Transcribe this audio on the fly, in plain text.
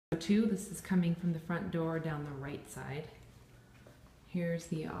Two, this is coming from the front door down the right side. Here's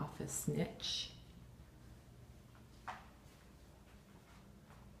the office niche.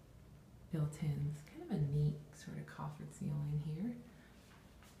 Built-ins, kind of a neat sort of coffered ceiling here.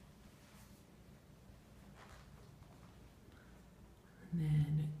 And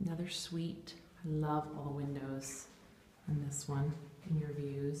then another suite. I love all the windows on this one in your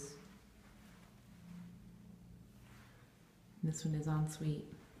views. And this one is ensuite.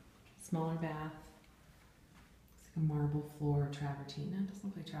 Smaller bath. It's like a marble floor travertine. No, it doesn't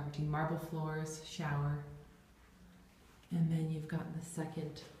look like travertine. Marble floors, shower. And then you've got the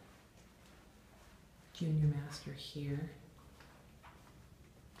second junior master here.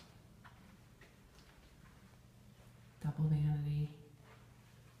 Double vanity,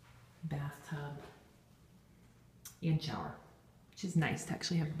 bathtub, and shower, which is nice to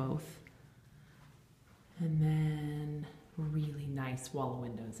actually have both. And then really nice wall of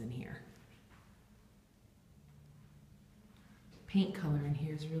windows in here. Paint color in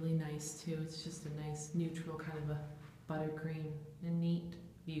here is really nice too. It's just a nice neutral kind of a buttercream and neat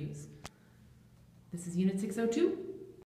views. This is Unit 602.